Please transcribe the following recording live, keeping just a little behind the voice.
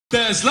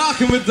There's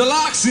Larking with the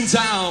Larks in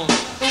town.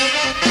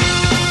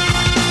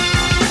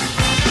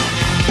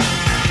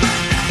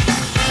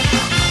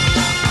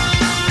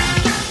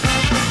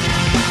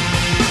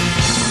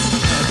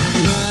 Have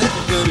you heard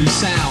the new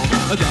sound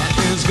that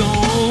is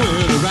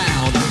going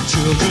around?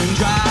 Children,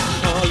 drop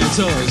all your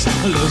toys,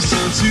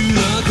 listen to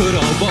the good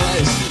old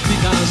boys,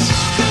 because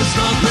there's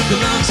Lark with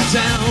the Larks in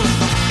town.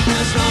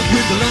 There's Lark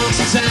with the Larks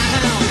in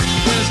town.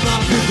 There's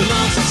Lark with the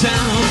Larks in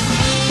town.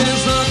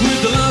 There's Lark with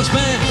the Larks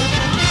band.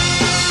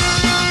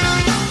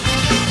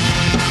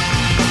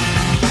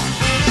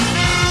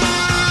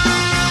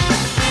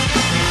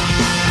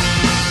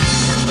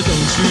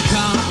 Don't you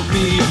call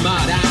me a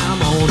mod,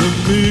 I'm on a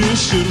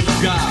mission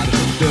from God.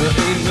 There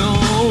ain't no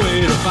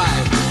way to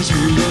fight, 'cause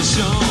we will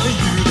show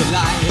you the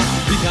light.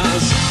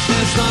 Because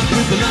there's Lark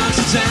with the Larks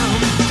in town.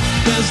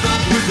 There's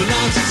Lark with the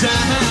Larks in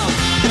town.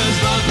 There's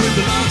Lark with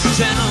the Larks in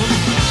town.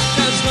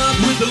 There's Lark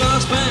with the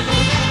Larks band.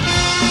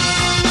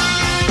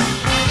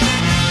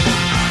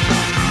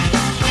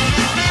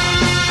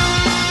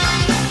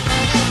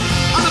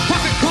 On the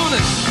pocket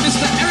corner,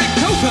 Mr. Eric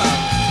Coker.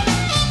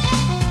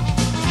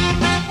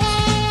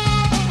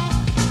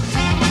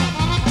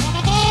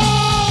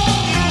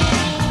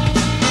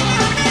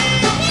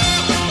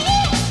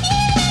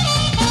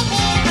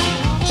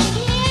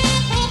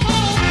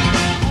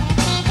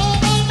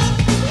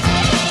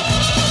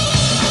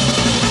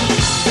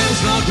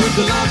 With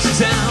the Larks in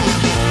town.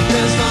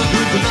 There's Lark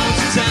with the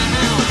Larks in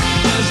town.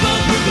 There's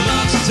Lark with the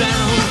Larks in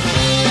town.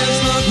 There's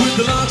Lark with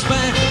the Larks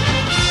band.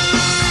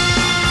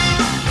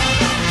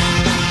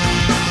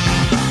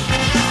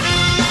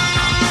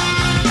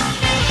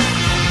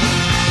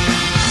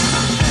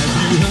 Have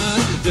you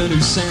heard the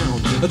new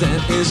sound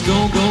that is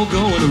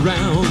going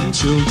around?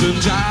 Children,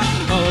 drop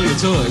all your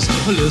toys,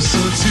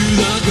 listen to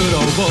the good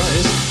old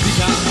boys,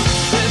 because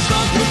there's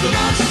Lark with the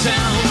Larks in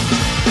town.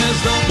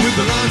 There's Lark with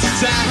the Larks in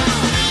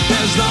town.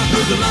 There's Lark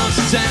with the Larks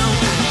in town.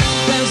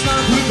 There's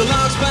Lark with the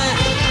Larks band.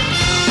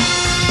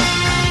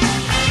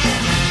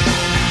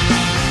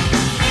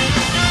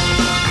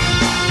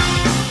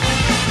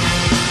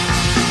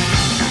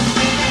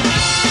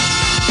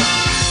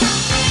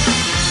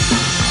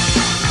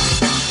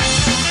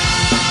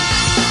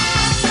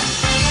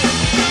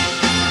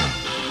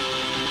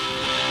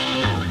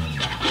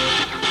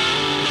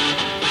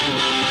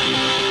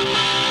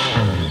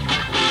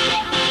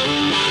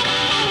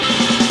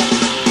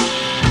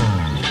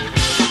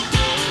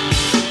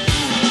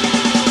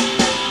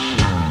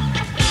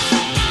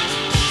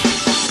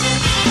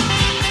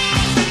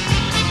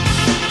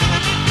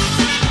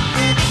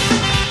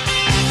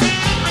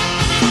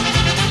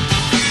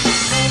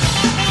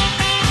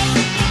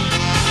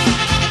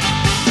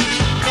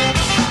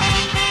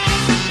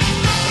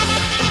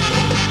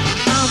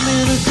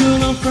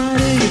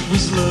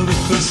 Love at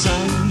first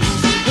sight.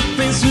 Her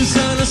face was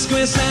on a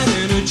square side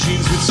and her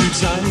jeans were too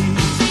tight.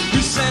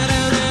 We sat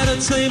down at a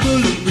table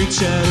and we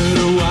chatted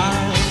a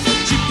while.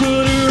 She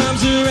put her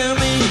arms around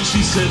me and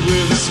she said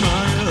with a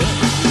smile,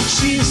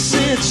 she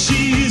said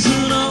she's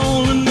an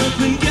all or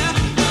nothing guy.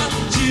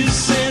 She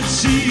said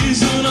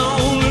she's an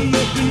all or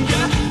nothing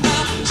guy.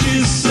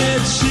 She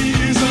said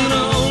she's an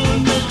all or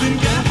nothing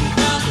guy.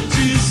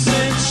 She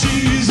said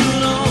she's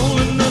an all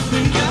or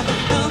nothing guy.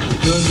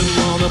 Doesn't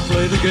wanna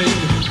play the game.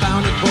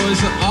 Found it,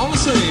 boys are all the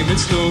same.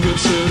 It's no good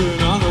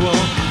sitting on the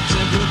wall. It's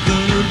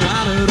everything or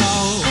not at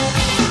all.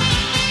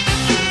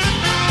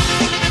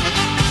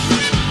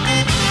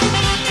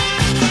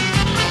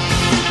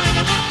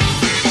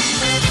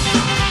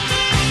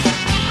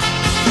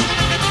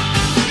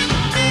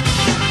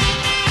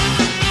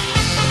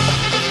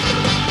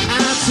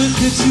 I took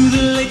her to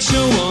the late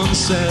show on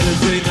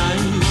Saturday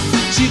night.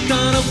 She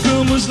thought her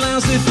film was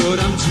lousy, but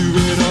I'm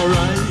doing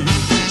alright.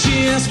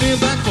 She asked me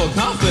back for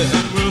coffee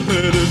and we're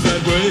headed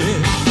that way.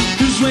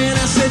 'Cause when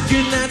I said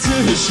goodnight to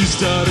her, she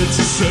started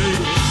to say,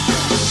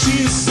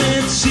 she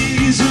said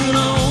she's an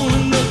all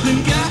or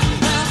nothing guy.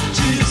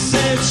 She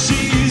said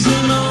she's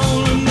an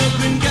all or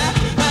nothing guy.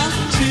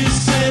 She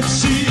said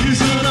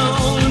she's an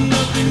all or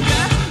nothing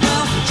guy.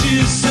 She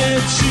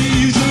said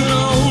she's an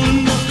all or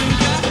nothing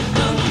guy.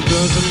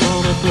 Doesn't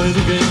wanna play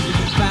the game.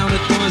 Found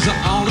it, boys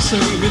are all the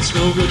same. It's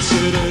no good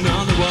sitting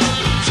on the wall.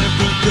 It's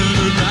everything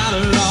or not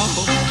at all.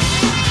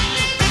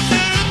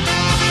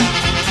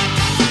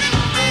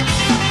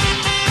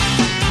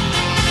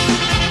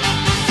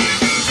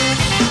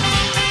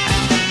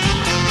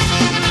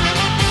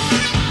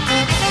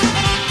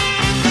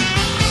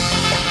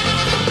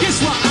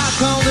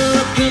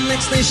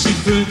 Next day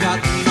she'd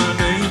forgotten my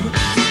name.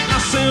 I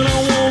said I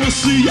wanna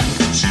see ya,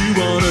 she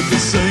wanted the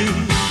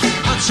same.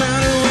 I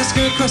tried to ask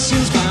her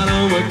questions about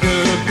her work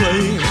and her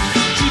play.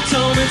 She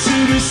told me to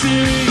be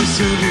serious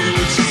and hear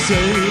what she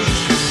said.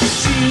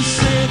 She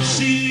said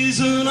she's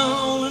an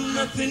all or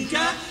nothing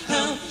guy.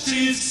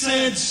 She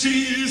said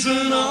she's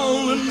an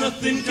all or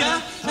nothing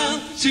guy.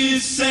 She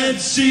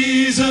said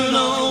she's an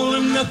all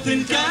or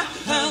nothing guy.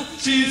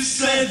 She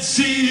said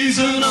she's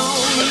an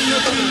all or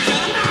nothing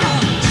guy.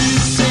 She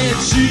said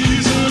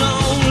she's an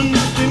all or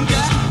nothing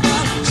guy.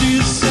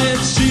 She said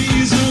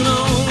she's an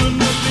all or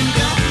nothing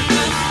guy.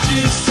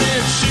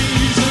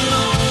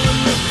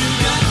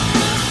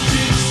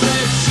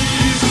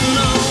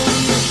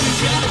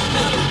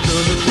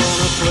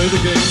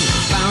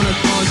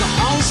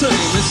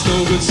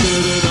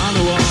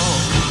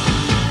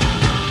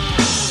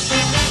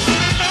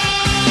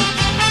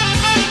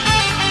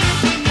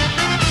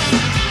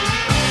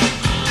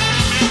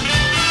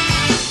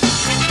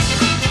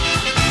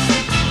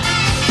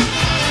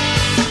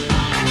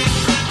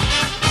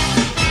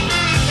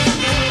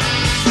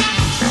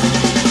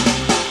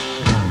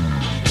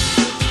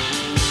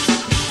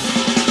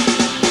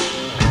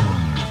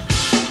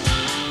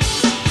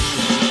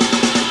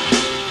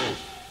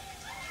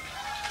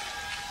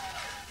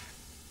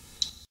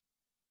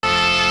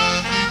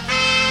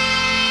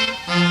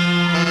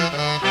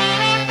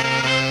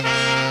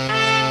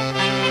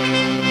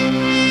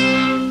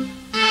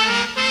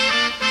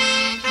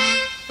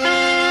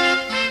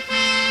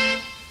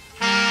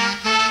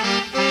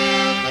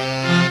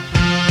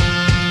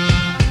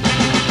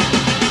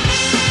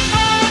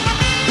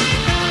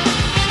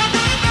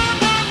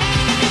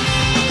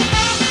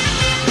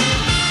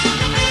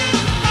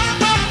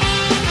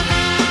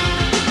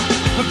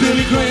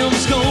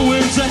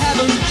 to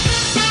heaven.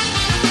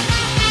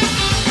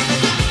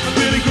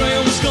 Billy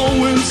Graham's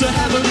going to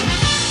heaven.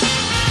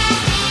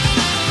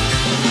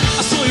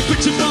 I saw your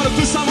picture for the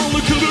first time on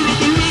the cover of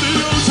the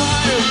Radio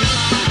Times.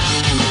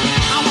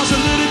 I was a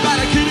little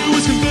bad kid who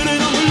was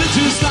converted on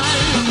religious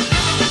time.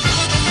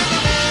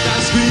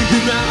 That's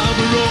speaking out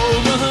the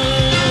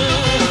Roman.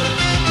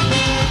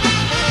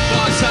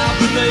 Voice of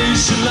the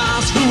nation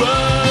lost for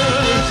words.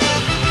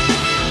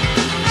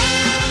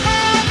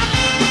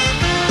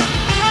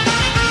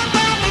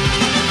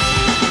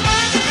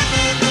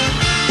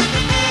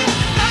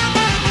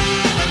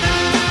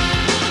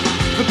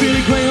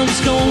 Billy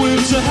Graham's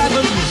going to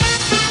heaven.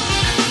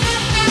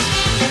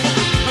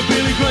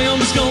 Billy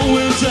Graham's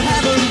going to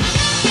heaven.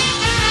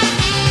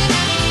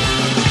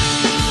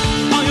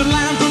 Are you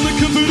lying from the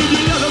comfort of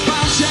your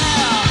leather-bound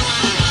chair?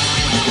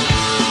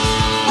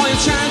 Are you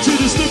trying to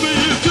disturb me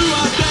if you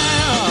are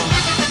there?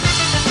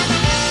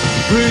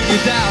 Bring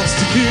your doubts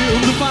to kill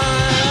the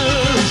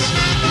fires.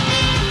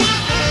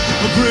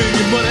 Bring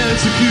your money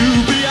to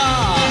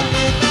QBR.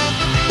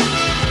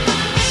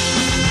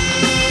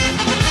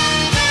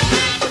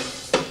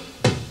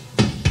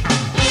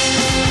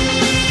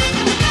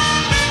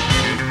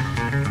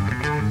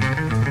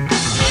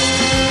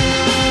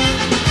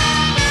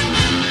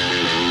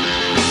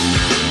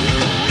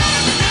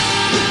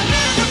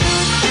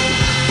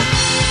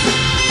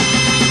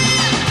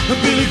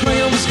 Billy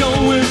Graham's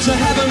going to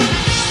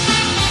heaven.